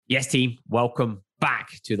Yes, team, welcome back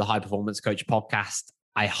to the High Performance Coach podcast.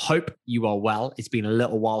 I hope you are well. It's been a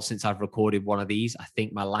little while since I've recorded one of these. I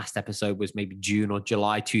think my last episode was maybe June or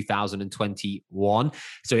July 2021.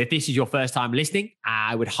 So if this is your first time listening,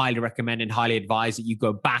 I would highly recommend and highly advise that you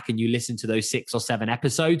go back and you listen to those 6 or 7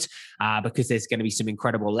 episodes because there's going to be some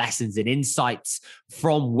incredible lessons and insights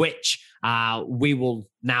from which we will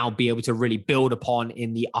now be able to really build upon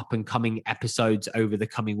in the up and coming episodes over the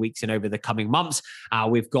coming weeks and over the coming months.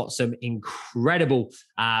 We've got some incredible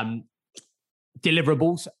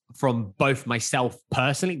deliverables from both myself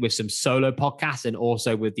personally with some solo podcasts and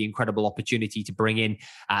also with the incredible opportunity to bring in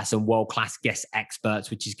some world-class guest experts,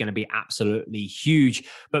 which is going to be absolutely huge.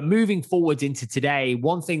 But moving forward into today,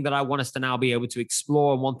 one thing that I want us to now be able to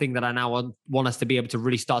explore and one thing that I now want us to be able to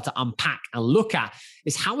really start to unpack and look at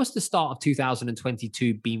is how has the start of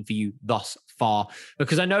 2022 been for you thus far?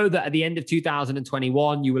 Because I know that at the end of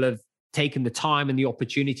 2021, you will have taken the time and the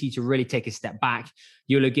opportunity to really take a step back.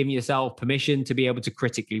 You'll have given yourself permission to be able to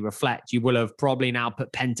critically reflect. You will have probably now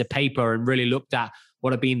put pen to paper and really looked at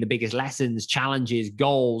what have been the biggest lessons, challenges,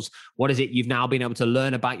 goals. What is it you've now been able to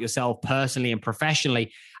learn about yourself personally and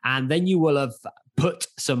professionally? And then you will have put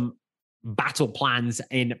some battle plans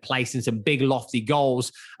in place and some big lofty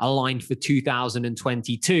goals aligned for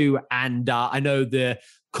 2022. And I know the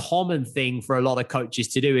common thing for a lot of coaches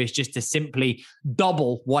to do is just to simply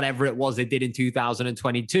double whatever it was they did in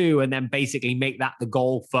 2022 and then basically make that the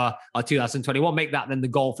goal for 2021, make that then the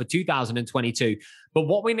goal for 2022. But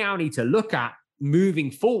what we now need to look at moving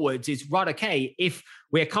forwards is, right, okay, if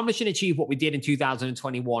we accomplish and achieve what we did in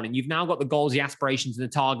 2021 and you've now got the goals, the aspirations and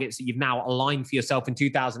the targets that you've now aligned for yourself in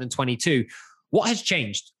 2022, what has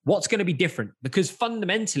changed? What's going to be different? Because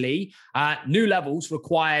fundamentally, new levels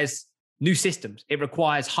requires new systems. It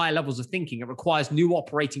requires higher levels of thinking. It requires new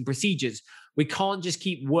operating procedures. We can't just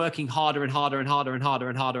keep working harder and harder and harder and harder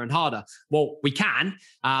and harder and harder. Well, we can,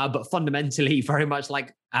 but fundamentally, very much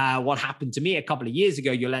like what happened to me a couple of years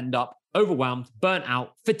ago, you'll end up overwhelmed, burnt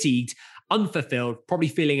out, fatigued, unfulfilled, probably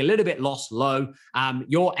feeling a little bit lost, low.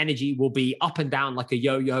 Your energy will be up and down like a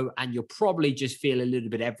yo-yo, and you'll probably just feel a little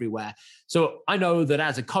bit everywhere. So I know that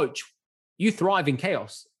as a coach, you thrive in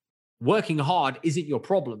chaos. Working hard isn't your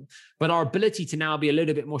problem, but our ability to now be a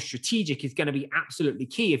little bit more strategic is going to be absolutely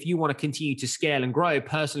key if you want to continue to scale and grow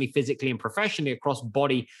personally, physically, and professionally across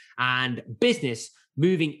body and business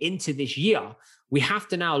moving into this year. We have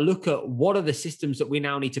to now look at what are the systems that we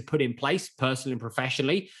now need to put in place personally and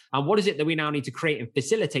professionally, and what is it that we now need to create and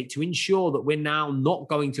facilitate to ensure that we're now not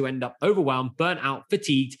going to end up overwhelmed, burnt out,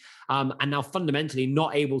 fatigued, and now fundamentally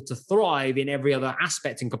not able to thrive in every other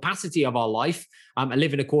aspect and capacity of our life and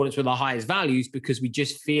live in accordance with our highest values because we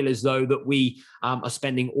just feel as though that we are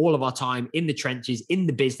spending all of our time in the trenches, in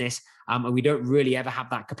the business, and we don't really ever have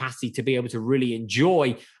that capacity to be able to really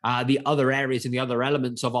enjoy the other areas and the other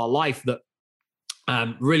elements of our life that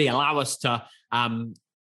really allow us to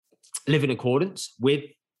live in accordance with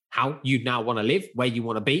how you now want to live, where you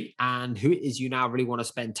want to be, and who it is you now really want to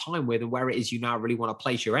spend time with, and where it is you now really want to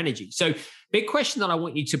place your energy. So big question that I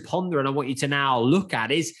want you to ponder and I want you to now look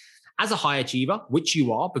at is, as a high achiever, which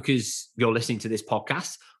you are because you're listening to this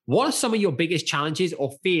podcast, what are some of your biggest challenges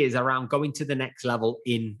or fears around going to the next level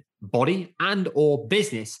in body and or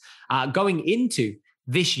business going into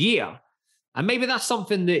this year? And maybe that's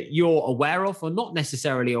something that you're aware of or not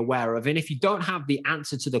necessarily aware of. And if you don't have the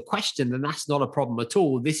answer to the question, then that's not a problem at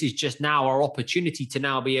all. This is just now our opportunity to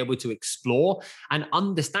now be able to explore and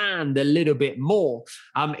understand a little bit more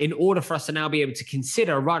in order for us to now be able to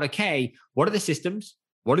consider, right, okay, what are the systems?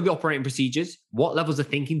 What are the operating procedures? What levels of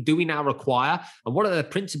thinking do we now require? And what are the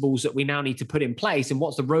principles that we now need to put in place? And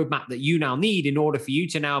what's the roadmap that you now need in order for you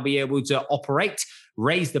to now be able to operate,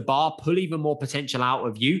 raise the bar, pull even more potential out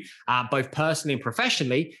of you, both personally and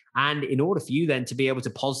professionally, and in order for you then to be able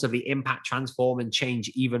to positively impact, transform, and change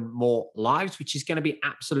even more lives, which is going to be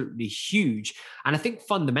absolutely huge. And I think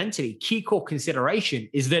fundamentally, key core consideration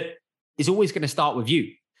is that it's always going to start with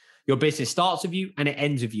you. Your business starts with you and it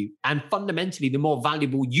ends with you. And fundamentally, the more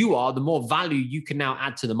valuable you are, the more value you can now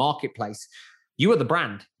add to the marketplace. You are the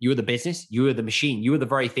brand, you are the business, you are the machine, you are the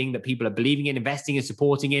very thing that people are believing in, investing in,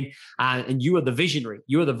 supporting in, and you are the visionary.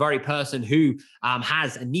 You are the very person who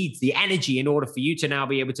has and needs the energy in order for you to now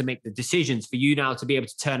be able to make the decisions, for you now to be able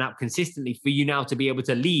to turn up consistently, for you now to be able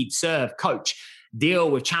to lead, serve, coach,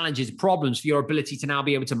 deal with challenges, problems, for your ability to now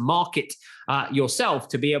be able to market yourself,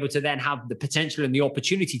 to be able to then have the potential and the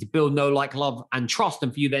opportunity to build know, like, love, and trust,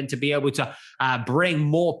 and for you then to be able to bring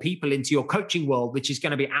more people into your coaching world, which is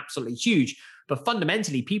going to be absolutely huge. but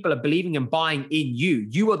fundamentally, people are believing and buying in you.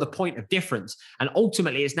 You are the point of difference. And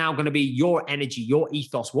ultimately, it's now going to be your energy, your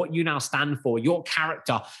ethos, what you now stand for, your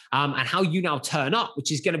character, and how you now turn up,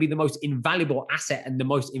 which is going to be the most invaluable asset and the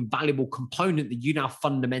most invaluable component that you now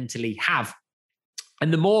fundamentally have.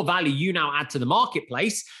 And the more value you now add to the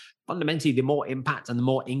marketplace, fundamentally, the more impact and the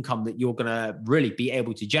more income that you're going to really be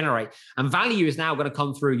able to generate. And value is now going to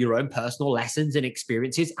come through your own personal lessons and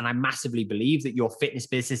experiences. And I massively believe that your fitness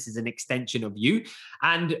business is an extension of you.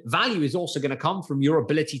 And value is also going to come from your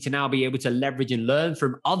ability to now be able to leverage and learn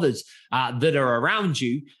from others that are around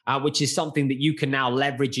you, which is something that you can now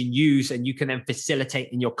leverage and use, and you can then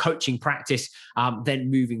facilitate in your coaching practice then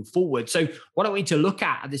moving forward. So what I want you to look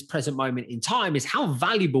at this present moment in time is how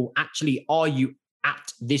valuable actually are you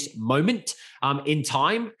at this moment in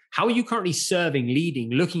time? How are you currently serving,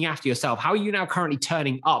 leading, looking after yourself? How are you now currently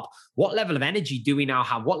turning up? What level of energy do we now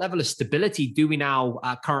have? What level of stability do we now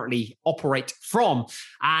currently operate from?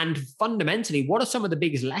 And fundamentally, what are some of the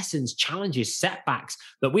biggest lessons, challenges, setbacks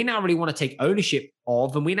that we now really want to take ownership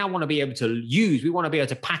of, and we now want to be able to use? We want to be able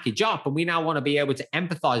to package up, and we now want to be able to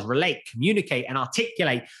empathize, relate, communicate, and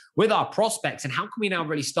articulate with our prospects. And how can we now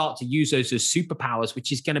really start to use those as superpowers,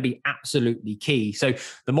 which is going to be absolutely key. So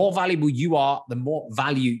the more valuable you are, the more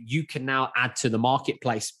value you can now add to the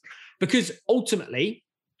marketplace. Because ultimately,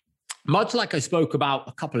 much like I spoke about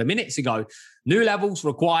a couple of minutes ago, new levels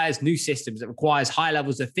requires new systems. It requires high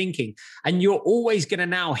levels of thinking. And you're always going to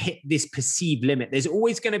now hit this perceived limit. There's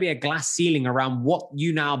always going to be a glass ceiling around what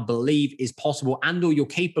you now believe is possible and or you're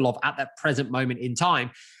capable of at that present moment in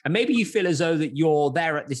time. And maybe you feel as though that you're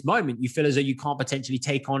there at this moment. You feel as though you can't potentially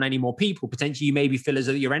take on any more people. Potentially, you maybe feel as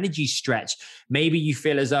though your energy's stretched. Maybe you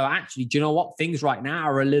feel as though, actually, do you know what? Things right now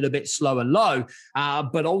are a little bit slow and low.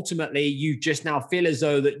 But ultimately, you just now feel as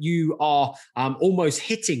though that you are almost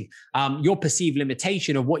hitting your perceived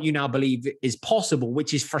limitation of what you now believe is possible,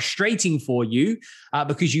 which is frustrating for you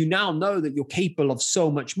because you now know that you're capable of so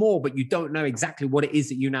much more, but you don't know exactly what it is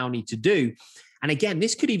that you now need to do. And again,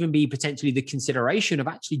 this could even be potentially the consideration of,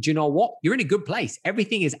 actually, do you know what? You're in a good place.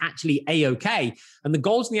 Everything is actually A-okay. And the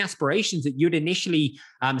goals and the aspirations that you'd initially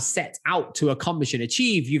set out to accomplish and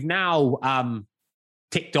achieve, you've now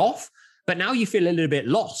ticked off, but now you feel a little bit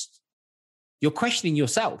lost. You're questioning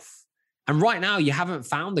yourself. And right now, you haven't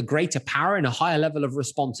found the greater power and a higher level of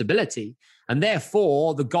responsibility. And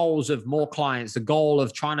therefore, the goals of more clients, the goal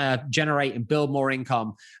of trying to generate and build more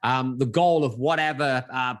income, the goal of whatever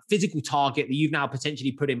physical target that you've now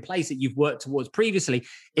potentially put in place that you've worked towards previously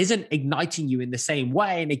isn't igniting you in the same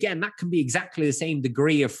way. And again, that can be exactly the same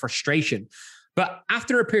degree of frustration. But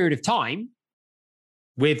after a period of time,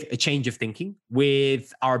 with a change of thinking,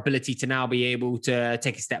 with our ability to now be able to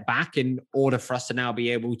take a step back in order for us to now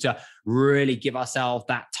be able to really give ourselves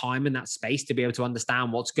that time and that space to be able to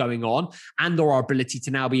understand what's going on, and or our ability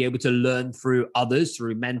to now be able to learn through others,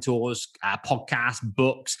 through mentors, podcasts,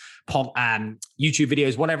 books, YouTube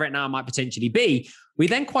videos, whatever it now might potentially be, we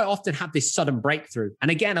then quite often have this sudden breakthrough. And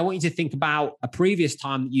again, I want you to think about a previous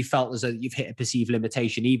time that you felt as though you've hit a perceived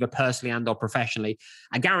limitation, either personally and or professionally.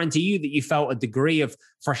 I guarantee you that you felt a degree of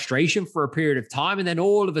frustration for a period of time. And then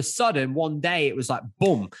all of a sudden, one day, it was like,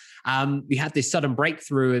 boom, you had this sudden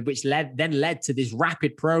breakthrough, which led to this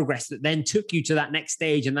rapid progress that then took you to that next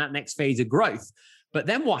stage and that next phase of growth. But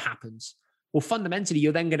then what happens? Well, fundamentally,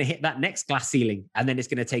 you're then going to hit that next glass ceiling. And then it's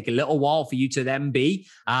going to take a little while for you to then be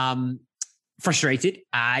frustrated.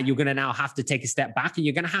 You're going to now have to take a step back, and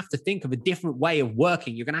you're going to have to think of a different way of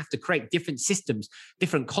working. You're going to have to create different systems,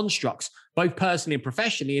 different constructs, both personally and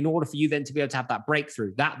professionally, in order for you then to be able to have that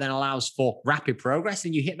breakthrough. That then allows for rapid progress,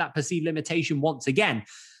 and you hit that perceived limitation once again.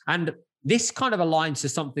 And this kind of aligns to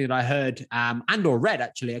something that I heard and or read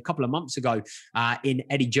actually a couple of months ago in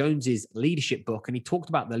Eddie Jones's leadership book. And he talked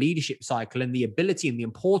about the leadership cycle and the ability and the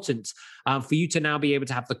importance for you to now be able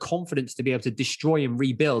to have the confidence to be able to destroy and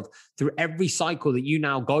rebuild through every cycle that you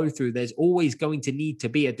now go through. There's always going to need to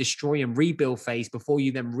be a destroy and rebuild phase before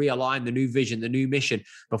you then realign the new vision, the new mission,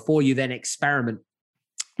 before you then experiment,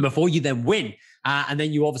 before you then win. And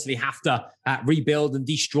then you obviously have to rebuild and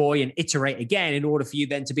destroy and iterate again in order for you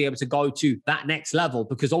then to be able to go to that next level,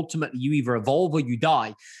 because ultimately you either evolve or you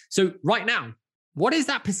die. So right now, what is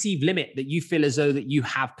that perceived limit that you feel as though that you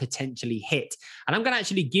have potentially hit? And I'm going to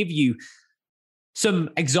actually give you some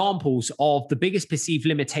examples of the biggest perceived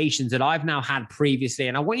limitations that I've now had previously.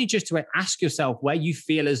 And I want you just to ask yourself where you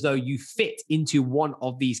feel as though you fit into one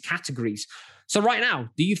of these categories. So right now,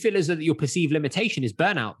 do you feel as though that your perceived limitation is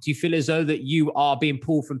burnout? Do you feel as though that you are being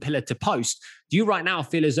pulled from pillar to post? Do you right now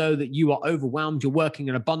feel as though that you are overwhelmed? You're working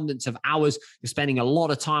an abundance of hours. You're spending a lot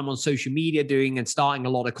of time on social media doing and starting a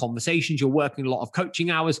lot of conversations. You're working a lot of coaching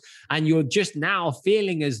hours, and you're just now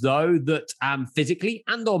feeling as though that physically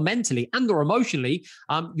and or mentally and or emotionally,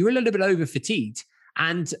 you're a little bit over fatigued.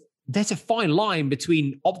 And there's a fine line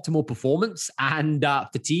between optimal performance and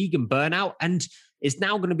fatigue and burnout. And it's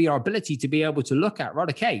now going to be our ability to be able to look at, right,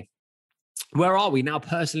 okay, where are we now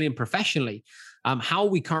personally and professionally? How are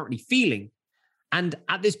we currently feeling? And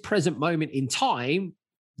at this present moment in time,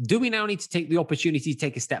 do we now need to take the opportunity to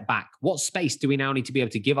take a step back? What space do we now need to be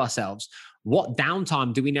able to give ourselves? What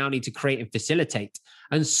downtime do we now need to create and facilitate?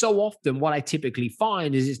 And so often what I typically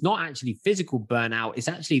find is it's not actually physical burnout, it's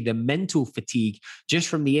actually the mental fatigue just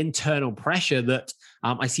from the internal pressure that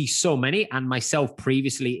I see so many, and myself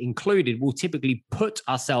previously included, will typically put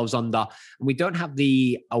ourselves under, and we don't have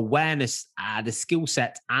the awareness, the skill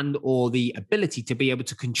set and or the ability to be able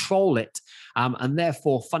to control it. And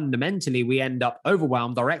therefore, fundamentally, we end up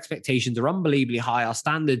overwhelmed. Our expectations are unbelievably high. Our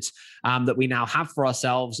standards that we now have for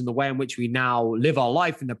ourselves and the way in which we now live our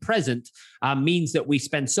life in the present means that we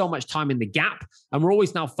spend so much time in the gap, and we're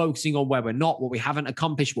always now focusing on where we're not, what we haven't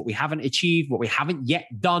accomplished, what we haven't achieved, what we haven't yet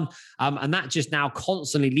done. And that just now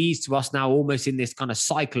constantly leads to us now almost in this kind of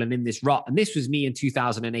cycle and in this rut. And this was me in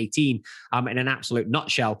 2018 in an absolute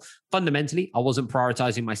nutshell. Fundamentally, I wasn't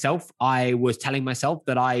prioritizing myself. I was telling myself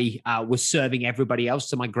that I was serving everybody else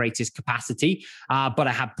to my greatest capacity, but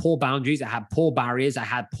I had poor boundaries. I had poor barriers. I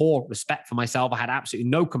had poor respect for myself. I had absolutely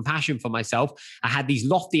no compassion for myself. I had these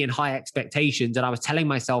lofty and high expectations, and I was telling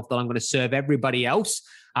myself that I'm going to serve everybody else.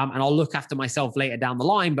 And I'll look after myself later down the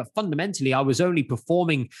line. But fundamentally, I was only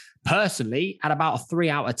performing personally at about a 3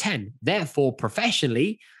 out of 10. Therefore,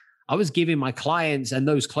 professionally, I was giving my clients and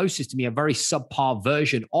those closest to me a very subpar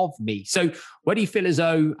version of me. So where do you feel as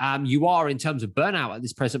though you are in terms of burnout at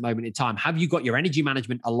this present moment in time? Have you got your energy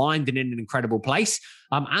management aligned and in an incredible place?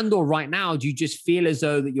 And or right now, do you just feel as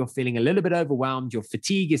though that you're feeling a little bit overwhelmed? Your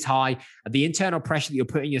fatigue is high. The internal pressure that you're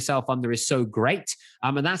putting yourself under is so great.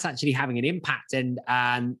 And that's actually having an impact and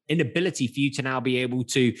an inability for you to now be able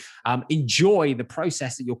to enjoy the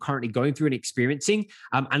process that you're currently going through and experiencing.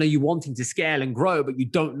 And are you wanting to scale and grow, but you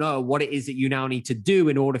don't know what it is that you now need to do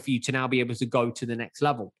in order for you to now be able to go to the next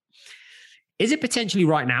level? Is it potentially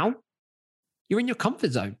right now you're in your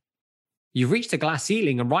comfort zone? You've reached a glass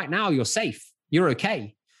ceiling, and right now you're safe. You're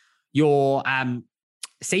okay. Your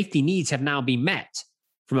safety needs have now been met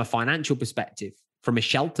from a financial perspective, from a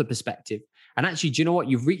shelter perspective. And actually, do you know what?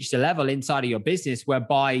 You've reached a level inside of your business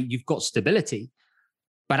whereby you've got stability.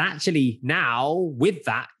 But actually now with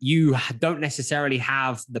that, you don't necessarily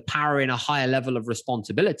have the power in a higher level of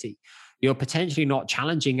responsibility. You're potentially not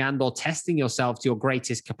challenging and or testing yourself to your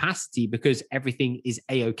greatest capacity because everything is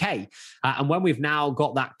A-okay. And when we've now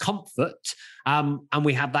got that comfort and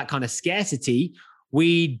we have that kind of scarcity,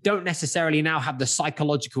 we don't necessarily now have the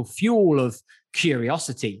psychological fuel of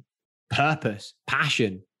curiosity, purpose,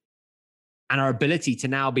 passion, and our ability to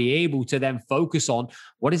now be able to then focus on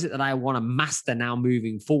what is it that I want to master now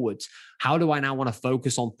moving forwards? How do I now want to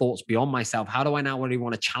focus on thoughts beyond myself? How do I now really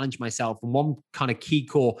want to challenge myself? And one kind of key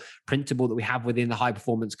core principle that we have within the high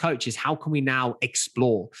performance coach is how can we now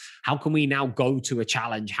explore? How can we now go to a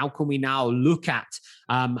challenge? How can we now look at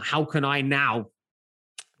how can I now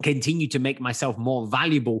continue to make myself more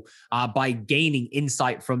valuable by gaining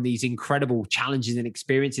insight from these incredible challenges and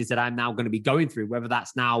experiences that I'm now going to be going through, whether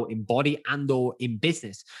that's now in body and or in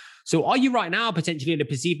business. So are you right now potentially in a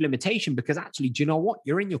perceived limitation because actually, do you know what?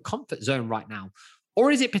 You're in your comfort zone right now. Or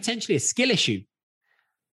is it potentially a skill issue?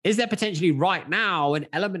 Is there potentially right now an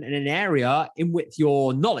element in an area in which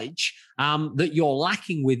your knowledge that you're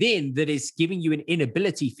lacking within that is giving you an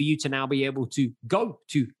inability for you to now be able to go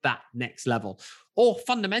to that next level? Or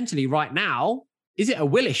fundamentally right now, is it a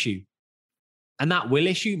will issue? And that will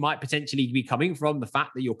issue might potentially be coming from the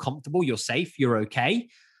fact that you're comfortable, you're safe, you're okay,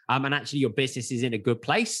 and actually your business is in a good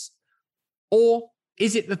place. Or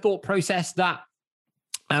is it the thought process that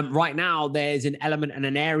right now there's an element and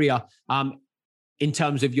an area in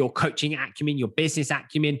terms of your coaching acumen, your business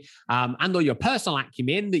acumen, and or your personal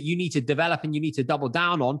acumen that you need to develop and you need to double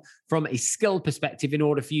down on from a skill perspective in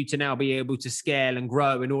order for you to now be able to scale and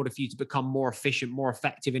grow, in order for you to become more efficient, more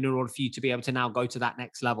effective, in order for you to be able to now go to that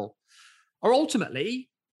next level? Or ultimately,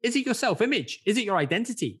 is it your self-image? Is it your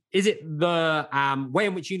identity? Is it the way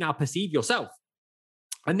in which you now perceive yourself?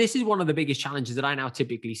 And this is one of the biggest challenges that I now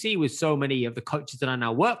typically see with so many of the coaches that I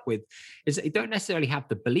now work with, is that they don't necessarily have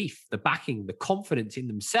the belief, the backing, the confidence in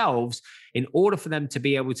themselves in order for them to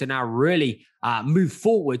be able to now really move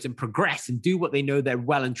forwards and progress and do what they know they're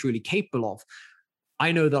well and truly capable of.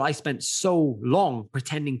 I know that I spent so long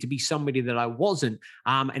pretending to be somebody that I wasn't.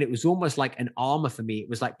 And it was almost like an armor for me. It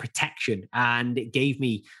was like protection, and it gave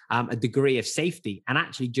me a degree of safety. And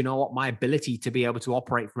actually, do you know what? My ability to be able to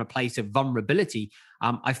operate from a place of vulnerability,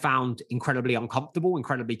 I found incredibly uncomfortable,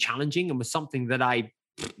 incredibly challenging, and was something that I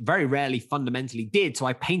very rarely fundamentally did. So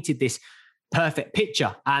I painted this perfect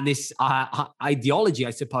picture and this ideology,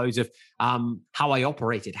 I suppose, of how I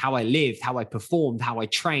operated, how I lived, how I performed, how I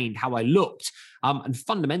trained, how I looked. And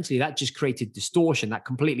fundamentally, that just created distortion that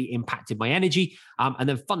completely impacted my energy. And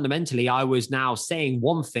then fundamentally, I was now saying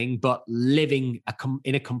one thing, but living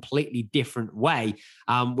in a completely different way,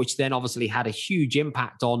 which then obviously had a huge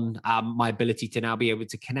impact on my ability to now be able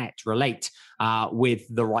to connect, relate with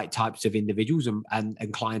the right types of individuals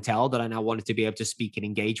and clientele that I now wanted to be able to speak and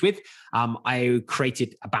engage with. I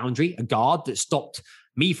created a boundary, a guard that stopped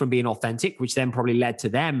me from being authentic, which then probably led to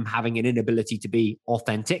them having an inability to be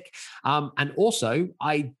authentic. And also,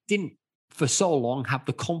 I didn't for so long have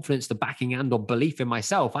the confidence, the backing and or belief in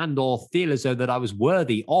myself and or feel as though that I was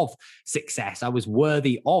worthy of success. I was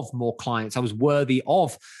worthy of more clients. I was worthy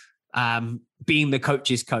of being the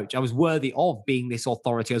coach's coach. I was worthy of being this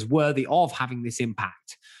authority. I was worthy of having this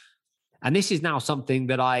impact. And this is now something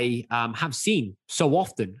that I have seen so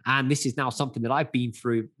often. And this is now something that I've been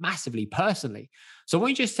through massively personally. So why don't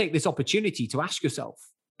you just take this opportunity to ask yourself,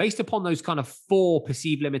 based upon those kind of 4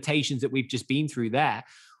 perceived limitations that we've just been through there,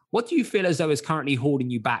 what do you feel as though is currently holding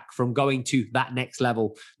you back from going to that next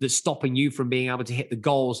level, that's stopping you from being able to hit the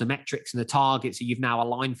goals, the metrics, and the targets that you've now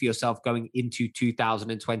aligned for yourself going into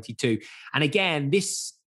 2022? And again,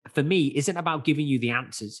 this for me isn't about giving you the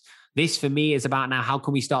answers. This for me is about now, how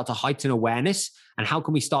can we start to heighten awareness and how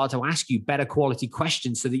can we start to ask you better quality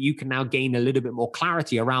questions so that you can now gain a little bit more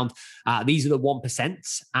clarity around these are the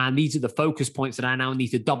 1% and these are the focus points that I now need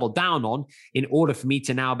to double down on in order for me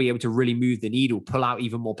to now be able to really move the needle, pull out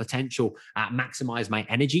even more potential, maximize my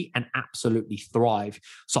energy and absolutely thrive.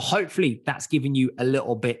 So hopefully that's given you a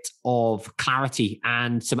little bit of clarity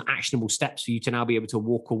and some actionable steps for you to now be able to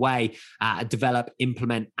walk away, develop,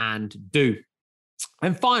 implement and do.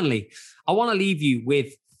 And finally, I want to leave you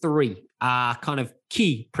with 3 kind of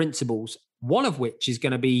key principles, one of which is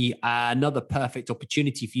going to be another perfect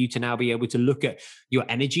opportunity for you to now be able to look at your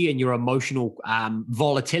energy and your emotional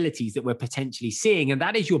volatilities that we're potentially seeing. And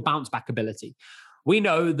that is your bounce back ability. We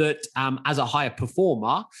know that as a higher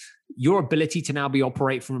performer, your ability to now be able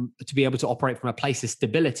to operate from a place of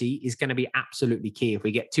stability is going to be absolutely key. If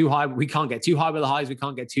we get too high, we can't get too high with the highs. We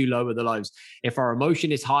can't get too low with the lows. If our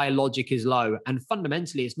emotion is high, logic is low. And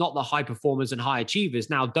fundamentally, it's not the high performers and high achievers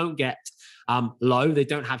now don't get low. They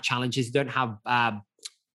don't have challenges. They don't have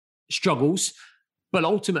struggles. But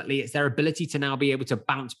ultimately, it's their ability to now be able to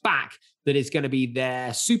bounce back that is going to be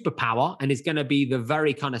their superpower and is going to be the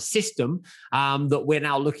very kind of system that we're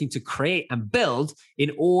now looking to create and build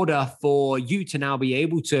in order for you to now be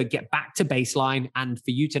able to get back to baseline and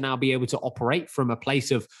for you to now be able to operate from a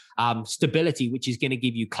place of stability, which is going to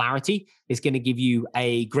give you clarity. It's going to give you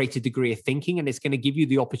a greater degree of thinking, and it's going to give you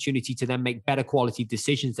the opportunity to then make better quality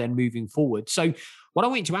decisions then moving forward. So what I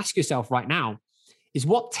want you to ask yourself right now is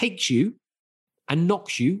what takes you and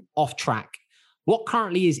knocks you off track? What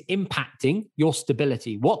currently is impacting your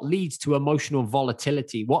stability? What leads to emotional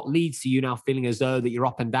volatility? What leads to you now feeling as though that you're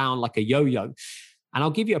up and down like a yo-yo? And I'll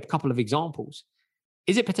give you a couple of examples.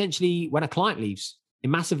 Is it potentially when a client leaves? It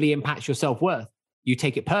massively impacts your self-worth. You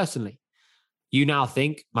take it personally. You now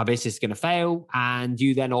think my business is going to fail. And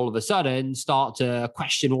you then all of a sudden start to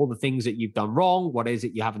question all the things that you've done wrong. What is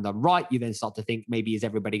it you haven't done right? You then start to think, maybe is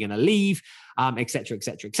everybody going to leave, et cetera, et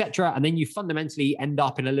cetera, et cetera. And then you fundamentally end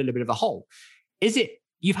up in a little bit of a hole. Is it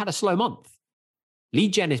you've had a slow month?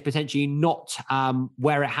 Lead gen is potentially not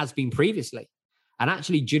where it has been previously. And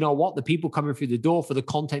actually, do you know what? The people coming through the door for the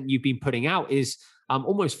content you've been putting out is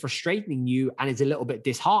almost frustrating you and is a little bit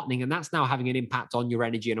disheartening. And that's now having an impact on your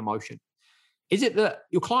energy and emotion. Is it that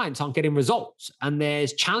your clients aren't getting results and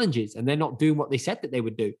there's challenges and they're not doing what they said that they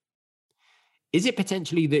would do? Is it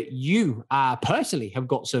potentially that you personally have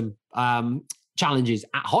got some challenges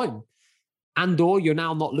at home and or you're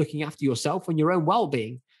now not looking after yourself and your own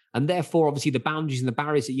well-being? And therefore, obviously, the boundaries and the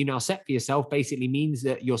barriers that you now set for yourself basically means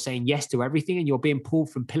that you're saying yes to everything and you're being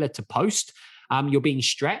pulled from pillar to post. You're being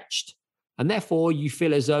stretched. And therefore, you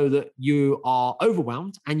feel as though that you are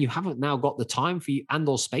overwhelmed and you haven't now got the time for you and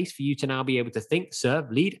or space for you to now be able to think,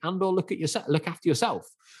 serve, lead, and or look after yourself.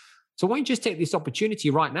 So why don't you just take this opportunity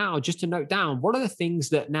right now just to note down what are the things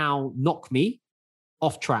that now knock me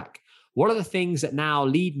off track? What are the things that now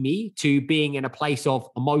lead me to being in a place of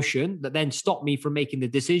emotion that then stop me from making the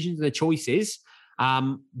decisions and the choices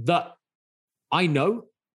that I know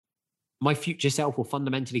my future self will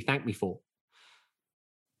fundamentally thank me for?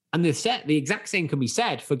 And the exact same can be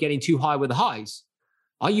said for getting too high with the highs.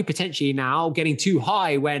 Are you potentially now getting too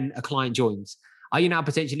high when a client joins? Are you now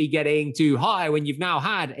potentially getting too high when you've now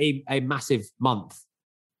had a massive month?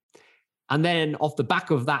 And then off the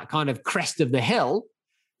back of that kind of crest of the hill,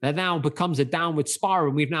 there now becomes a downward spiral.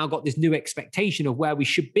 And we've now got this new expectation of where we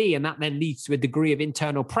should be. And that then leads to a degree of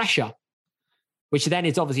internal pressure, which then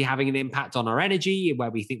is obviously having an impact on our energy and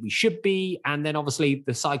where we think we should be. And then obviously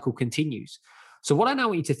the cycle continues. So what I now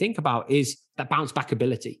want you to think about is that bounce back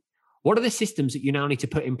ability. What are the systems that you now need to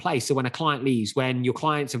put in place? So when a client leaves, when your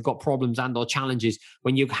clients have got problems and or challenges,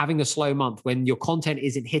 when you're having a slow month, when your content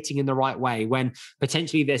isn't hitting in the right way, when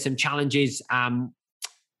potentially there's some challenges,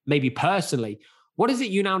 maybe personally, what is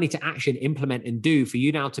it you now need to action, implement, and do for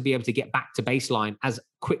you now to be able to get back to baseline as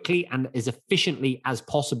quickly and as efficiently as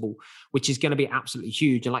possible, which is going to be absolutely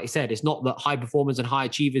huge. And like I said, it's not that high performers and high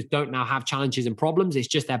achievers don't now have challenges and problems. It's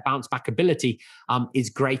just their bounce back ability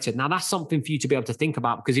is greater. Now, that's something for you to be able to think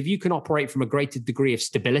about, because if you can operate from a greater degree of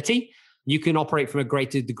stability, you can operate from a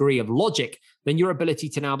greater degree of logic, then your ability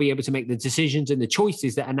to now be able to make the decisions and the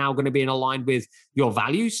choices that are now going to be in aligned with your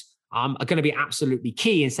values are going to be absolutely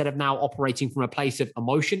key, instead of now operating from a place of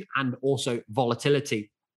emotion and also volatility.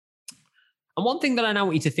 And one thing that I now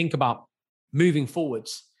want you to think about moving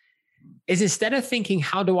forwards is, instead of thinking,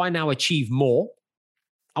 how do I now achieve more?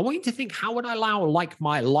 I want you to think, how would I like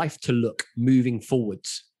my life to look moving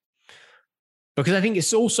forwards? Because I think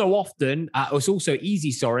it's also often, it's also easy,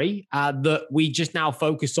 that we just now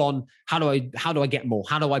focus on how do I get more?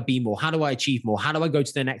 How do I be more? How do I achieve more? How do I go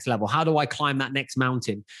to the next level? How do I climb that next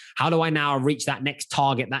mountain? How do I now reach that next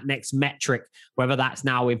target, that next metric, whether that's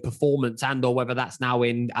now in performance and or whether that's now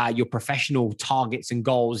in your professional targets and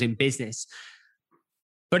goals in business?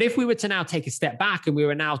 But if we were to now take a step back and we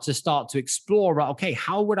were now to start to explore, okay,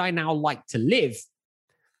 how would I now like to live?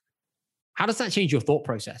 How does that change your thought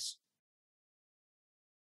process?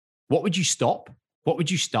 What would you stop? What would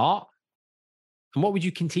you start? And what would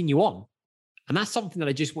you continue on? And that's something that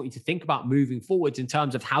I just want you to think about moving forwards in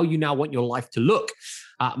terms of how you now want your life to look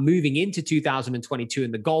moving into 2022,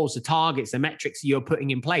 and the goals, the targets, the metrics that you're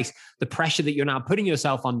putting in place, the pressure that you're now putting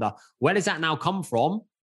yourself under. Where does that now come from?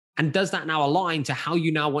 And does that now align to how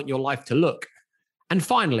you now want your life to look? And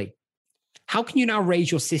finally, how can you now raise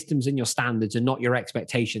your systems and your standards and not your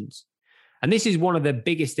expectations? And this is one of the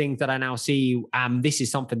biggest things that I now see. This is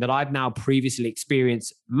something that I've now previously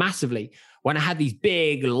experienced massively when I had these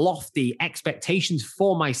big, lofty expectations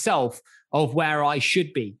for myself of where I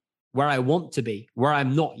should be, where I want to be, where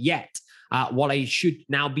I'm not yet, what I should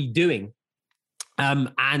now be doing,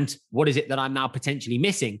 and what is it that I'm now potentially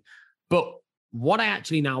missing. But what I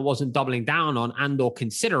actually now wasn't doubling down on and or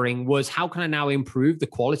considering was, how can I now improve the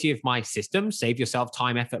quality of my system, save yourself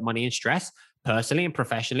time, effort, money, and stress, personally and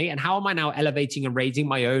professionally? And how am I now elevating and raising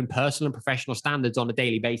my own personal and professional standards on a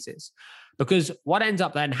daily basis? Because what ends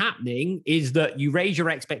up then happening is that you raise your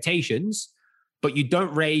expectations, but you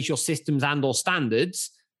don't raise your systems and or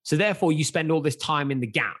standards. So therefore you spend all this time in the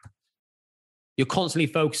gap. You're constantly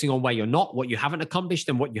focusing on where you're not, what you haven't accomplished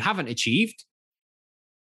and what you haven't achieved.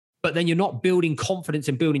 But then you're not building confidence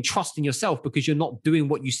and building trust in yourself, because you're not doing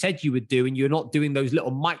what you said you would do, and you're not doing those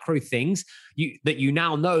little micro things that you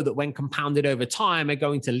now know that when compounded over time are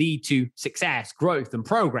going to lead to success, growth, and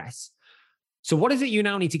progress. So what is it you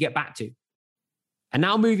now need to get back to? And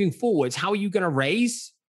now moving forwards, how are you going to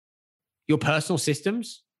raise your personal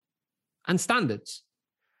systems and standards?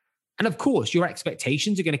 And of course, your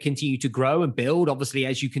expectations are going to continue to grow and build, obviously,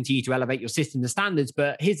 as you continue to elevate your systems and standards.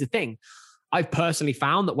 But here's the thing. I've personally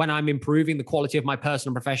found that when I'm improving the quality of my personal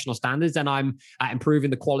and professional standards, and I'm improving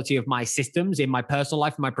the quality of my systems in my personal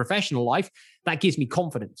life and my professional life, that gives me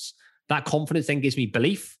confidence. That confidence then gives me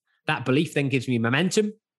belief. That belief then gives me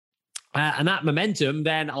momentum. And that momentum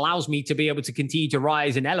then allows me to be able to continue to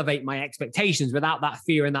rise and elevate my expectations without that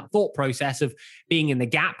fear and that thought process of being in the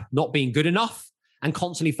gap, not being good enough, and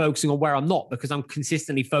constantly focusing on where I'm not, because I'm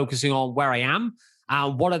consistently focusing on where I am.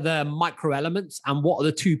 What are the micro elements and what are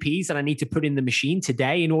the 2 Ps that I need to put in the machine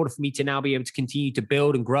today in order for me to now be able to continue to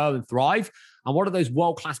build and grow and thrive? And what are those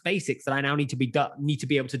world-class basics that I now need to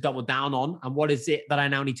be able to double down on? And what is it that I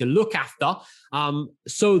now need to look after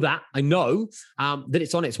so that I know that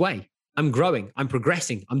it's on its way? I'm growing, I'm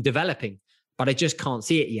progressing, I'm developing, but I just can't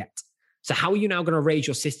see it yet. So how are you now going to raise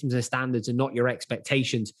your systems and standards and not your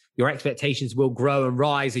expectations? Your expectations will grow and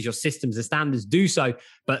rise as your systems and standards do so,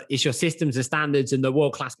 but it's your systems and standards and the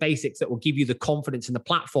world-class basics that will give you the confidence and the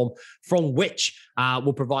platform from which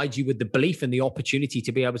will provide you with the belief and the opportunity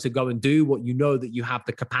to be able to go and do what you know that you have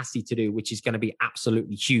the capacity to do, which is going to be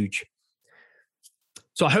absolutely huge.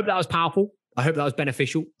 So I hope that was powerful. I hope that was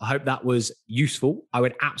beneficial. I hope that was useful. I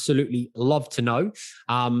would absolutely love to know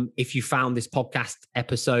if you found this podcast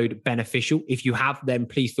episode beneficial. If you have, then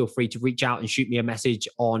please feel free to reach out and shoot me a message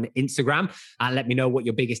on Instagram and let me know what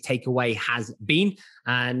your biggest takeaway has been.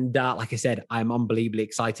 And like I said, I'm unbelievably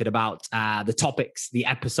excited about the topics, the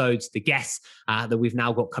episodes, the guests that we've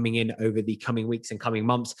now got coming in over the coming weeks and coming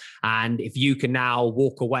months. And if you can now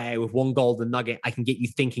walk away with one golden nugget, I can get you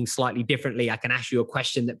thinking slightly differently. I can ask you a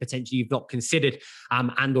question that potentially you've not considered,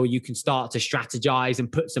 and or you can start to strategize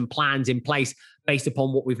and put some plans in place based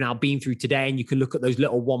upon what we've now been through today. And you can look at those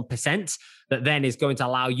little 1% that then is going to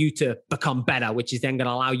allow you to become better, which is then going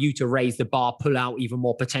to allow you to raise the bar, pull out even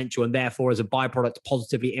more potential, and therefore as a byproduct,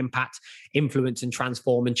 positively impact, influence, and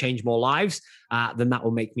transform and change more lives. Then that will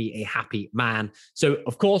make me a happy man. So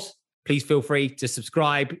of course, please feel free to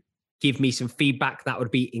subscribe. Give me some feedback. That would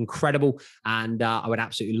be incredible. And I would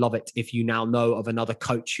absolutely love it if you now know of another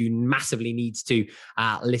coach who massively needs to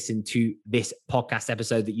listen to this podcast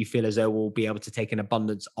episode that you feel as though will be able to take an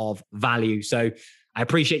abundance of value. So I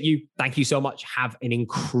appreciate you. Thank you so much. Have an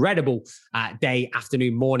incredible day,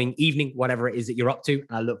 afternoon, morning, evening, whatever it is that you're up to.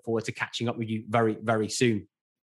 And I look forward to catching up with you very, very soon.